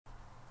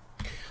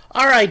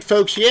All right,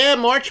 folks. Yeah,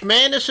 March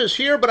Madness is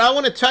here, but I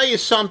want to tell you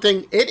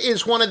something. It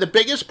is one of the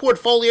biggest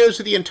portfolios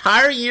of the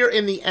entire year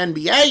in the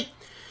NBA.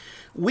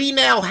 We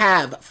now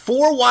have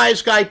 4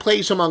 Wise Guy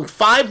plays among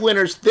 5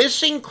 winners.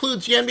 This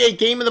includes the NBA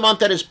Game of the Month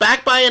that is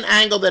backed by an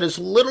angle that has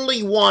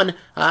literally won,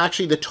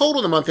 actually the total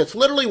of the month, that's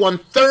literally won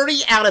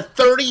 30 out of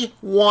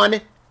 31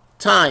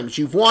 times.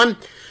 You've won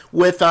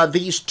with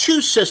these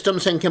 2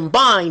 systems, and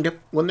combined,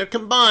 when they're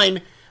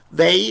combined,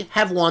 they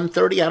have won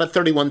 30 out of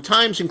 31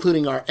 times,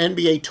 including our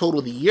NBA Total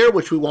of the Year,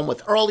 which we won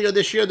with earlier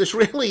this year. This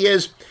really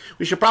is,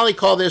 we should probably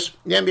call this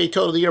the NBA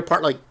Total of the Year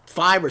part like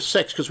 5 or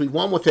 6, because we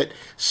won with it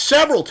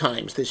several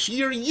times this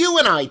year, you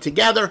and I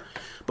together.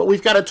 But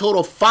we've got a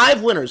total of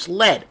 5 winners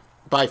led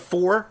by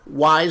 4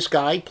 Wise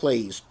Guy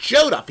plays.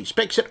 Joe Duffy's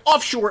picks at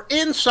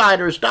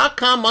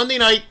OffshoreInsiders.com Monday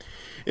night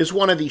is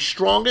one of the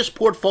strongest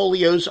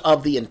portfolios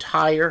of the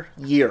entire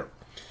year.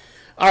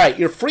 All right,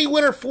 your free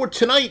winner for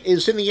tonight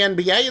is in the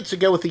NBA. It's to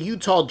go with the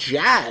Utah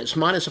Jazz,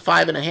 minus a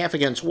 5.5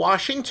 against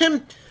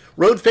Washington.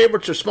 Road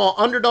favorites are small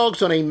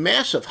underdogs on a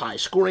massive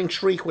high-scoring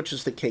streak, which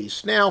is the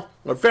case now.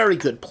 Are very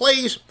good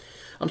plays.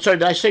 I'm sorry,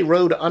 did I say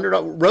road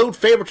underdog? Road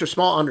favorites are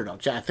small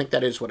underdogs. Yeah, I think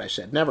that is what I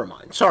said. Never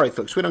mind. Sorry,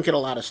 folks, we don't get a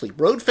lot of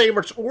sleep. Road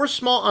favorites or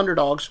small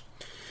underdogs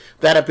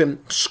that have been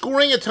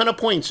scoring a ton of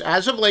points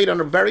as of late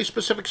under very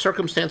specific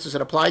circumstances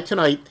that apply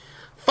tonight.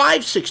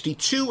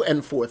 562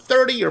 and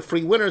 430. Your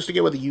free winners to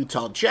go with the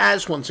Utah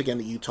Jazz. Once again,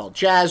 the Utah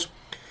Jazz.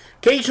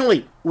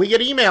 Occasionally, we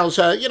get emails.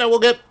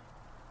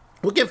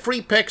 We'll get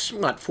free picks,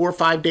 4 or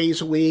 5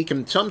 days a week.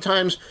 And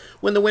sometimes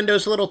when the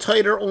window's a little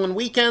tighter on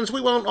weekends,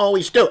 we won't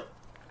always do it.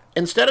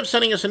 Instead of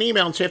sending us an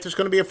email and say if there's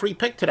going to be a free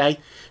pick today,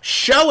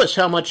 show us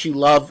how much you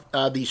love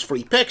these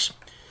free picks.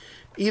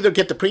 Either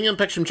get the premium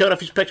picks from Joe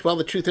Duffy's picks. Well,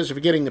 the truth is, if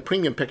you're getting the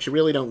premium picks, you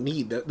really don't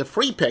need the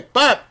free pick.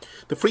 But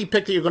the free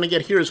pick that you're going to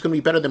get here is going to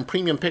be better than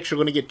premium picks you're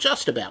going to get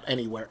just about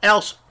anywhere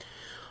else.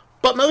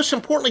 But most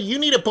importantly, you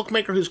need a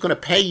bookmaker who's going to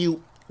pay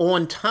you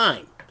on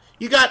time.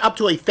 You got up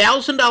to a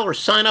 $1,000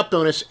 sign-up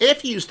bonus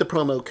if you use the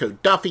promo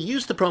code Duffy.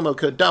 Use the promo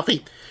code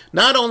Duffy.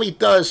 Not only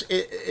does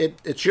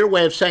it's your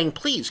way of saying,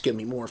 please give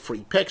me more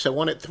free picks. I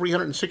want it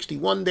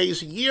 361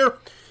 days a year.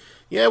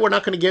 Yeah, we're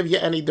not going to give you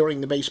any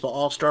during the baseball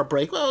all-star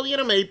break. Well,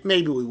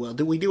 maybe we will.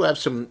 We do have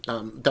some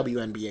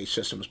WNBA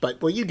systems,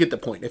 but, well, you get the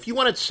point. If you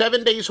want it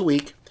 7 days a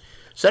week,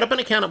 set up an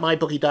account at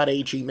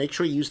mybookie.ag. Make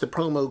sure you use the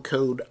promo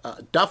code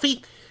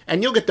Duffy,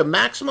 and you'll get the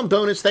maximum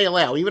bonus they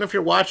allow. Even if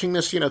you're watching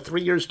this,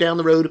 3 years down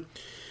the road,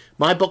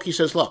 MyBookie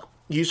says, look,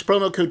 use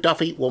promo code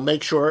Duffy. We'll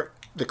make sure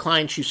the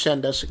clients you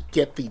send us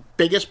get the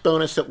biggest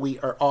bonus that we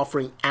are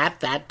offering at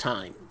that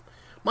time.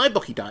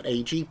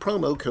 MyBookie.ag,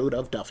 promo code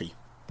of Duffy.